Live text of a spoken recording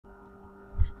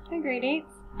Hi grade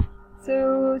 8s.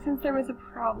 So since there was a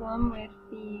problem with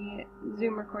the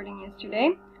Zoom recording yesterday,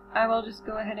 I will just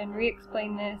go ahead and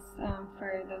re-explain this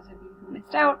for those of you who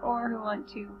missed out or who want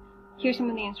to hear some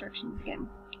of the instructions again.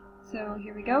 So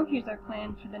here we go. Here's our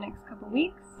plan for the next couple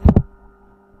weeks.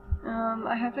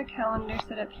 I have the calendar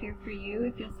set up here for you.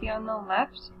 If you'll see on the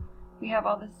left, we have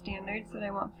all the standards that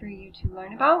I want for you to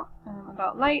learn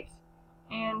about light,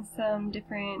 and some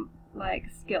different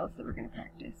skills that we're going to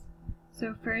practice.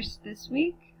 So first this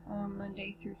week,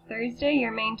 Monday through Thursday,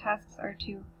 your main tasks are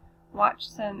to watch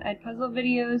some Edpuzzle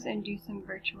videos and do some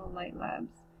virtual light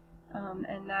labs.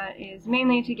 And that is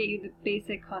mainly to get you the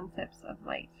basic concepts of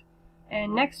light.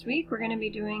 And next week we're going to be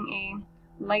doing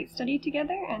a light study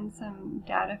together and some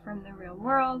data from the real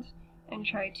world and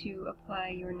try to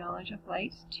apply your knowledge of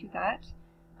light to that.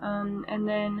 And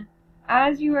then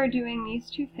as you are doing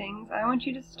these two things, I want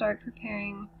you to start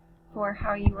preparing for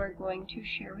how you are going to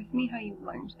share with me how you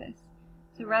learned this.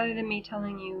 So rather than me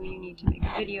telling you you need to make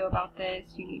a video about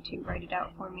this, you need to write it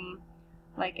out for me,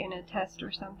 like in a test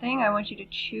or something, I want you to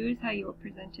choose how you will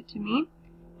present it to me.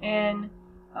 And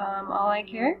all I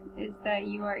care is that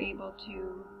you are able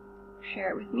to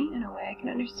share it with me in a way I can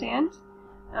understand,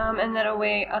 and that a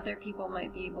way other people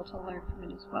might be able to learn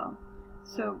from it as well.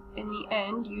 So in the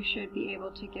end, you should be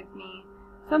able to give me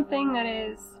something that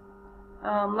is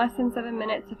less than 7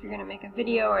 minutes if you're going to make a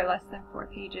video, or less than 4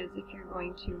 pages if you're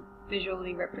going to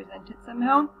visually represent it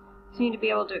somehow. So you need to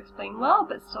be able to explain well,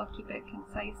 but still keep it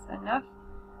concise enough.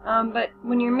 But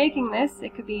when you're making this,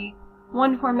 it could be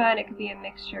one format, it could be a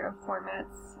mixture of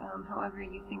formats, however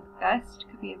you think best.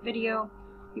 It could be a video.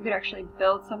 You could actually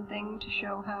build something to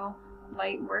show how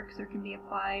light works or can be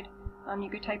applied. You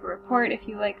could type a report if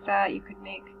you like that. You could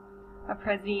make a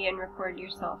Prezi and record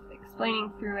yourself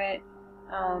explaining through it.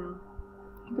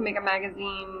 You can make a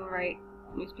magazine, write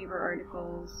newspaper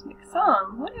articles, make a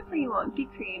song, whatever you want. Be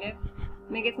creative.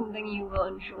 Make it something you will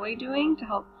enjoy doing to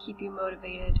help keep you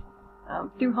motivated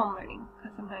through home learning,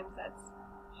 because sometimes that's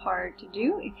hard to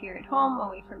do if you're at home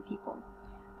away from people.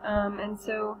 And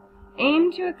so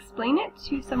aim to explain it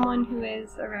to someone who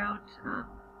is around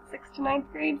 6th to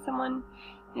 9th grade, someone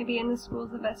maybe in the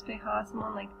schools of SPH,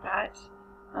 someone like that.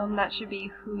 That should be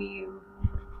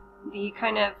the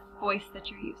kind of voice that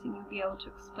you're using. You'll be able to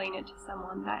explain it to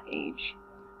someone that age,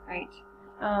 right?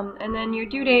 And then your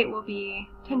due date will be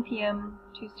 10 p.m.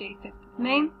 Tuesday, 5th of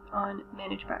May on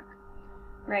ManageBack.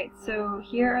 Right, so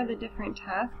here are the different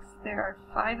tasks. There are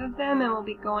 5 of them, and we'll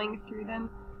be going through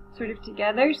them sort of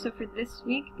together. So for this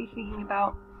week, be thinking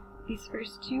about these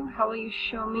first 2. How will you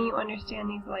show me you understand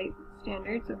these light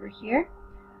standards over here?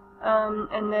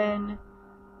 And then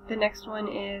the next one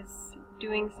is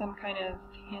doing some kind of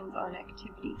hands-on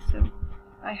activity. So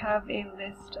I have a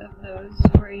list of those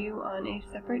for you on a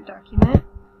separate document.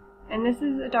 And this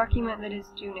is a document that is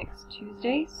due next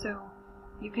Tuesday, so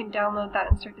you can download that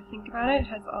and start to think about it. It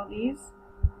has all these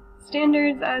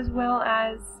standards as well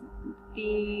as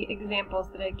the examples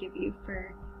that I give you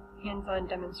for hands-on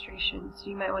demonstrations.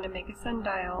 So you might want to make a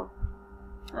sundial,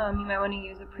 you might want to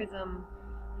use a prism,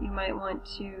 you might want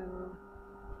to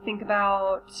think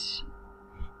about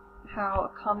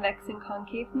how convex and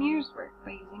concave mirrors work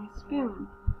by using a spoon.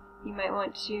 You might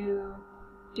want to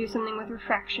do something with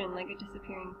refraction, like a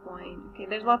disappearing coin. Okay,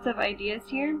 there's lots of ideas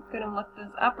here. Go and look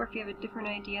those up, or if you have a different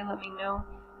idea, let me know.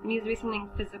 It needs to be something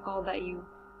physical that you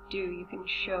can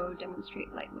show,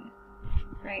 demonstrate light with,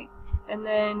 right? And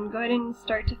then go ahead and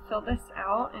start to fill this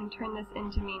out and turn this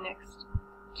into me next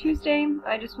Tuesday.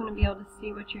 I just want to be able to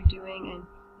see what you're doing and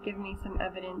give me some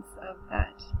evidence of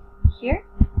that here,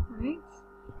 right?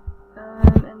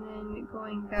 And then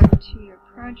going back to your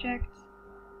project,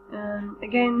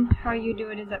 again, how you do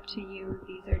it is up to you.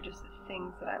 These are just the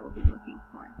things that I will be looking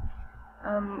for.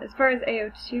 As far as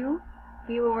AO2,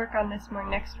 we will work on this more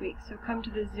next week, so come to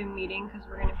the Zoom meeting because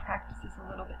we're going to practice this a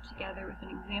little bit together with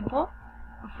an example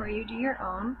before you do your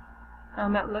own,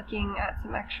 at looking at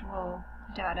some actual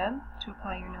data to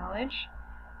apply your knowledge.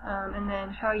 And then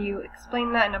how you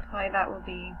explain that and apply that will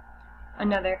be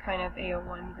another kind of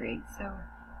AO1 grade. So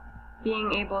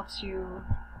being able to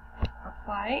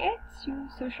apply it to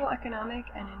social, economic,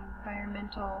 and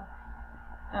environmental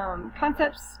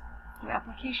concepts and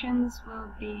applications will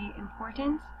be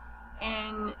important.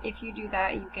 And if you do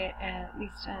that, you get at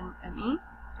least an ME,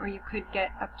 or you could get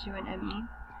up to an ME.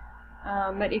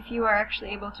 But if you are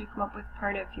actually able to come up with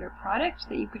part of your product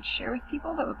that you could share with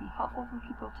people that would be helpful for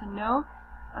people to know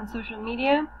on social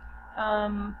media,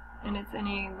 and it's in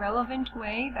a relevant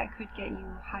way, that could get you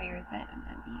higher than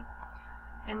an ME.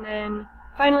 And then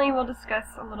finally we'll discuss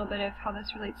a little bit of how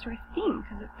this relates to our theme,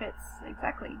 because it fits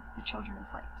exactly the Children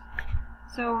of Light.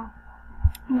 So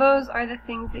those are the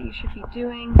things that you should be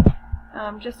doing.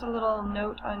 Just a little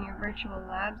note on your virtual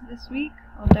labs this week.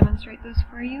 I'll demonstrate those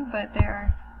for you, but there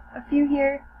are a few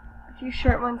here, a few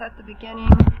short ones at the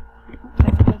beginning. Oops,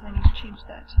 I suppose I need to change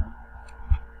that.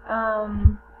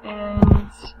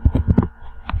 And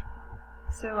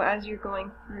so as you're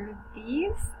going through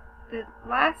these, the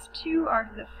last two are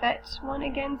the FET one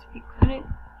again, so if you couldn't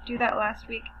do that last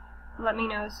week, let me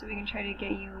know so we can try to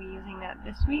get you using that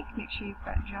this week. Make sure you've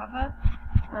got Java.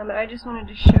 But I just wanted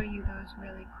to show you those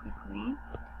really quickly.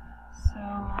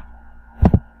 So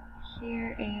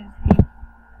here is the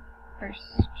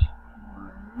first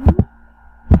one.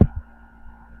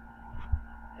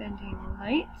 Bending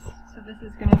light. So this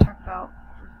is going to talk about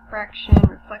refraction,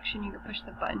 reflection. You can push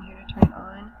the button here to turn it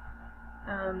on.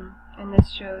 And this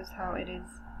shows how it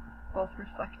is both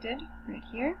reflected right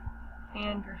here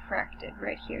and refracted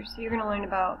right here. So you're going to learn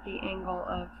about the angle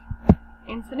of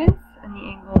incidence and the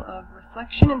angle of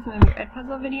reflection in some of your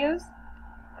Edpuzzle videos,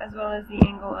 as well as the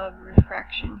angle of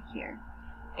refraction here.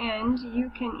 And you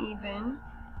can even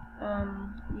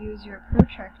use your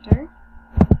protractor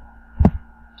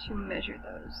to measure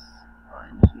those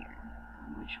on here,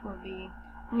 which will be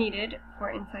needed for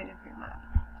inside of your lab.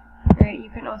 Alright, you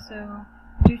can also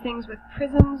do things with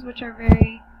prisms, which are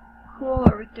very cool,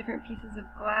 or with different pieces of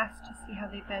glass to see how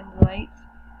they bend light.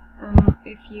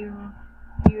 If you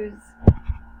use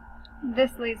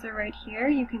this laser right here,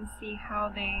 you can see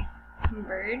how they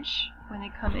converge when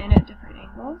they come in at different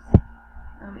angles.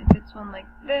 If it's one like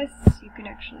this, you can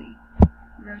actually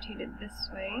rotate it this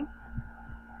way.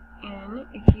 And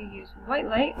if you use white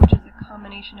light, which is a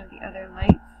combination of the other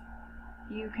lights,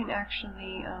 you can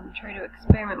actually try to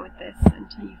experiment with this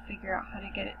until you figure out how to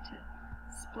get it to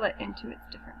split into its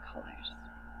different colors.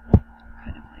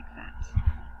 Kind of like that.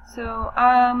 So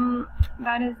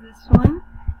that is this one.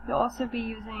 You'll also be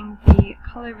using the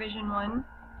color vision one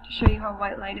to show you how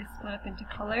white light is split up into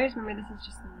colors. Remember, this is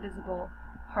just the visible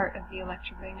part of the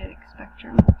electromagnetic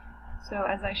spectrum. So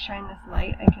as I shine this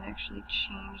light, I can actually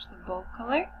change the bulb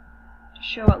color to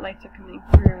show what lights are coming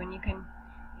through, and you can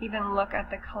even look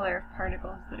at the color of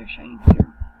particles that are shining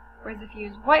through. Whereas if you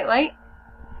use white light,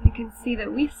 you can see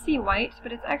that we see white,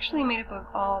 but it's actually made up of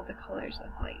all the colors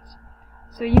of light.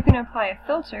 So you can apply a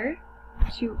filter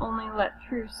to only let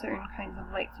through certain kinds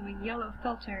of light. So a yellow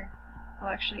filter will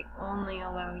actually only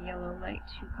allow yellow light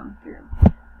to come through.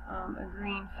 A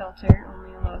green filter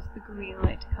only allows the green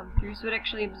light to come through, so it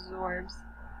actually absorbs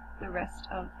the rest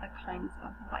of the kinds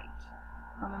of light.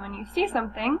 And when you see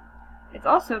something, it's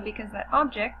also because that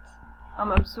object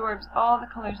absorbs all the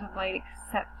colors of light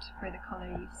except for the color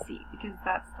you see, because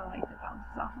that's the light that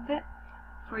bounces off of it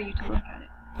for you to look at it.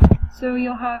 So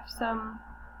you'll have some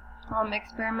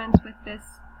experiments with this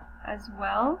as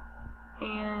well,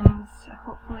 and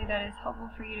hopefully that is helpful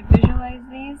for you to visualize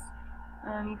these.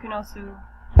 You can also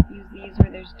use these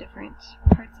where there's different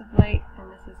parts of light,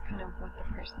 and this is kind of what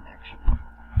the person actually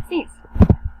sees.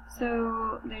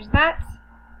 So there's that.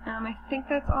 I think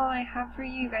that's all I have for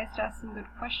you. You guys asked some good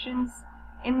questions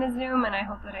in the Zoom, and I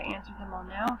hope that I answered them all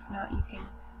now. If not, you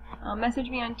can message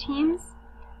me on Teams,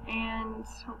 and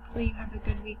hopefully you have a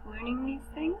good week learning these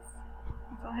things.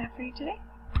 That's all I have for you today.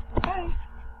 Bye!